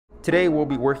Today we'll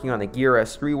be working on the Gear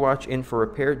S3 watch in for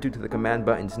repair due to the command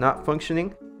buttons not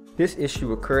functioning. This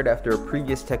issue occurred after a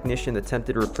previous technician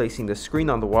attempted replacing the screen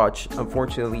on the watch,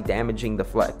 unfortunately damaging the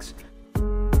flex.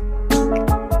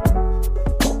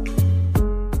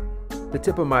 The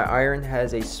tip of my iron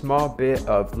has a small bit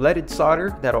of leaded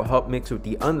solder that'll help mix with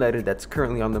the unleaded that's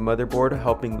currently on the motherboard,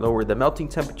 helping lower the melting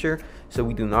temperature so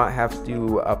we do not have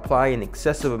to apply an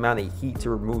excessive amount of heat to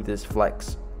remove this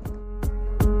flex.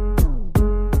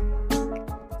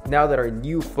 Now that our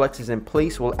new flex is in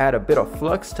place, we'll add a bit of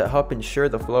flux to help ensure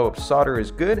the flow of solder is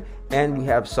good and we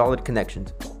have solid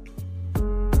connections.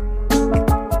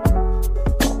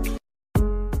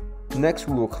 Next,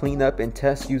 we will clean up and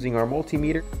test using our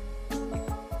multimeter.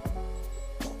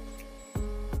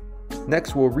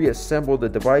 Next, we'll reassemble the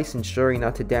device, ensuring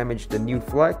not to damage the new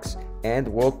flex, and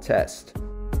we'll test.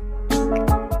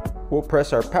 We'll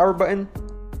press our power button,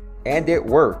 and it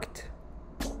worked.